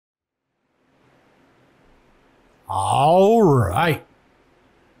All right.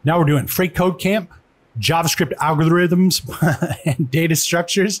 Now we're doing FreeCodeCamp, JavaScript algorithms and data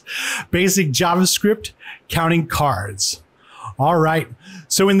structures, basic JavaScript, counting cards. All right.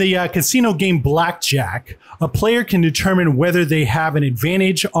 So in the casino game Blackjack, a player can determine whether they have an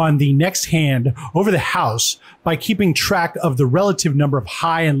advantage on the next hand over the house by keeping track of the relative number of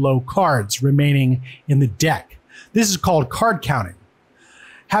high and low cards remaining in the deck. This is called card counting.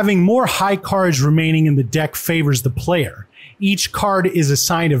 Having more high cards remaining in the deck favors the player. Each card is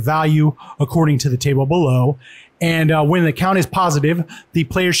assigned a value according to the table below. And when the count is positive, the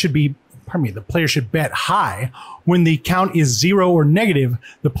player should bet high. When the count is 0 or negative,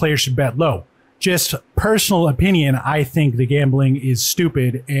 the player should bet low. Just personal opinion, I think the gambling is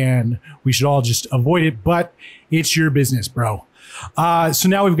stupid and we should all just avoid it, but it's your business, bro. So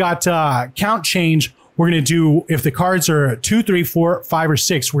now we've got count change. We're going to do, if the cards are 2, 3, 4, 5, or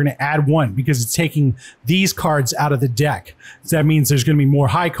 6, we're going to add 1 because it's taking these cards out of the deck. So that means there's going to be more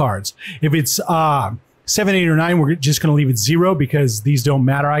high cards. If it's 7, 8, or 9, we're just going to leave it 0 because these don't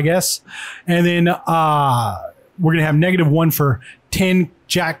matter, I guess. And then we're going to have -1 for 10,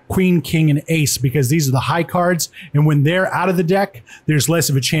 Jack, Queen, King, and Ace because these are the high cards. And when they're out of the deck, there's less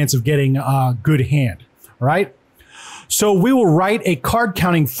of a chance of getting a good hand. All right? So we will write a card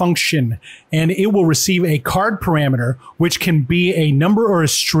counting function and it will receive a card parameter, which can be a number or a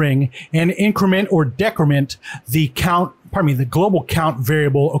string, and increment or decrement the the global count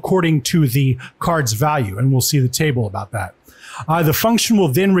variable according to the card's value. And we'll see the table about that. The function will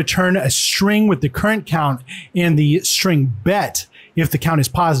then return a string with the current count and the string bet if the count is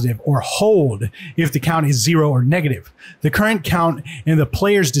positive, or hold if the count is 0 or negative. The current count and the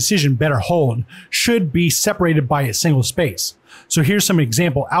player's decision, bet or hold, should be separated by a single space. So here's some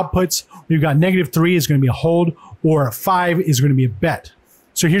example outputs. We've got -3 is going to be a hold, or 5 is going to be a bet.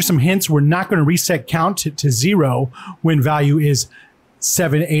 So here's some hints. We're not going to reset count to 0 when value is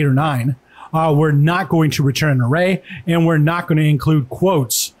 7, 8, or 9. We're not going to return an array, and we're not going to include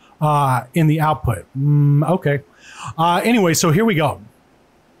quotes in the output. Okay. Anyway, so here we go.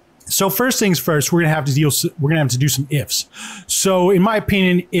 So first things first, we're gonna have to do some ifs. So in my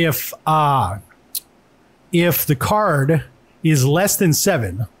opinion, if the card is less than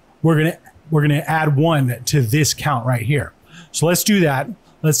 7, we're gonna add 1 to this count right here. So let's do that.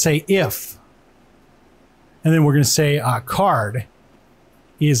 Let's say if, and then we're gonna say card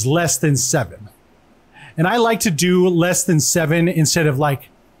is less than 7. And I like to do less than 7 instead of like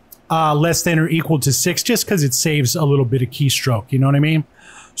less than or equal to 6, just because it saves a little bit of keystroke, you know what I mean?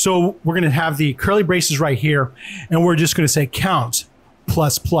 So we're going to have the curly braces right here, and we're just going to say count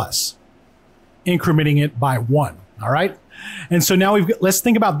plus plus, incrementing it by 1, all right? And so now let's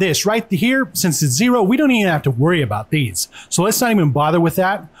think about this. Right here, since it's 0, we don't even have to worry about these. So let's not even bother with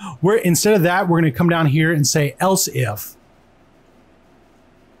that. Instead of that, we're going to come down here and say else if,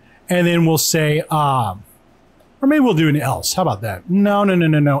 and then we'll say, or maybe we'll do an else. How about that? No.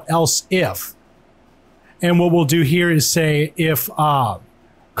 Else if. And what we'll do here is say if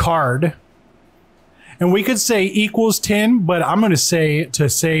card. And we could say equals 10, but I'm going to say, to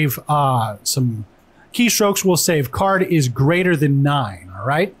save some keystrokes, we'll say if card is greater than 9. All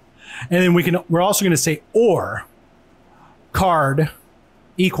right. And then we're also going to say or card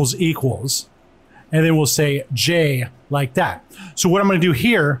equals. And then we'll say J like that. So what I'm going to do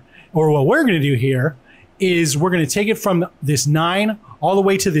here, or what we're going to do here, is we're going to take it from this 9 all the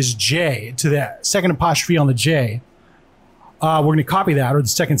way to this J, to that second apostrophe on the J. We're going to copy that, or the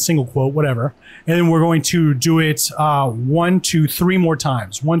second single quote, whatever. And then we're going to do it 1, 2, 3 more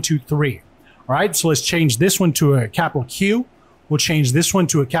times. 1, 2, 3. All right, so let's change this one to a capital Q. We'll change this one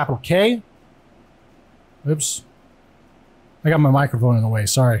to a capital K. Oops. I got my microphone in the way,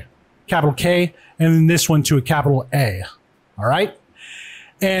 sorry. Capital K, and then this one to a capital A. All right.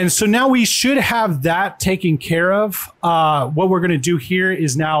 And so now we should have that taken care of. What we're going to do here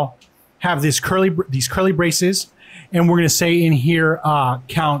is now have these curly braces, and we're going to say in here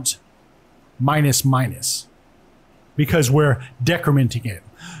count minus because we're decrementing it.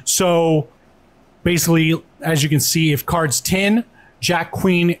 So basically, as you can see, if card's 10, Jack,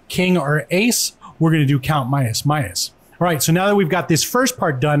 Queen, King, or Ace, we're going to do count minus. All right, so now that we've got this first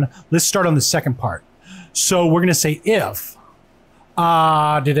part done, let's start on the second part. So we're going to say if.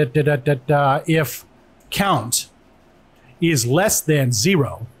 If count is less than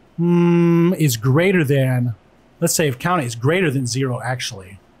 0, is greater than, let's say if count is greater than 0,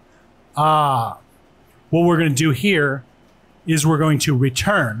 actually, what we're going to do here is we're going to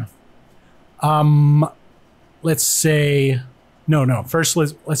return, let's say, first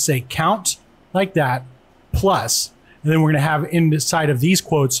let's say count like that, plus, and then we're going to have inside of these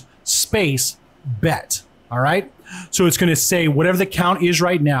quotes, space, bet. All right. So it's going to say whatever the count is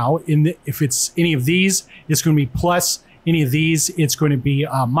right now. If it's any of these, it's going to be plus. Any of these, it's going to be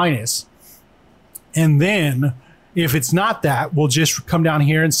minus. And then if it's not that, we'll just come down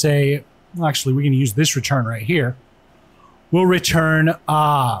here and say, well, actually, we can use this return right here. We'll return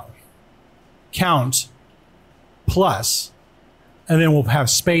count plus, and then we'll have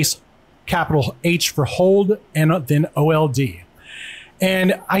space, capital H for hold, and then OLD.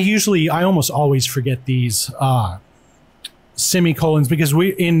 And I almost always forget these semicolons because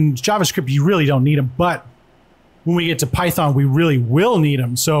in JavaScript, you really don't need them. But when we get to Python, we really will need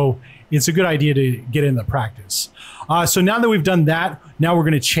them. So it's a good idea to get in the practice. So now that we've done that, now we're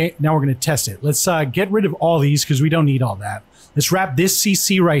going to test it. Let's get rid of all these because we don't need all that. Let's wrap this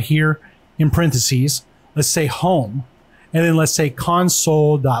CC right here in parentheses. Let's say home, and then let's say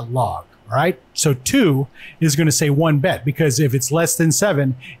console.log. All right. So 2 is going to say 1 bet because if it's less than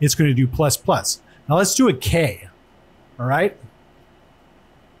 7, it's going to do plus plus. Now let's do a K. All right.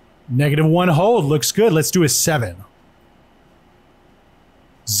 -1 hold looks good. Let's do a 7.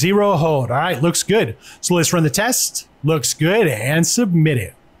 0 hold. All right, looks good. So let's run the test. Looks good and submit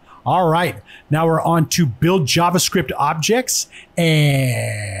it. All right, now we're on to build JavaScript objects,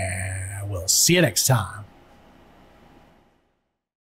 and we'll see you next time.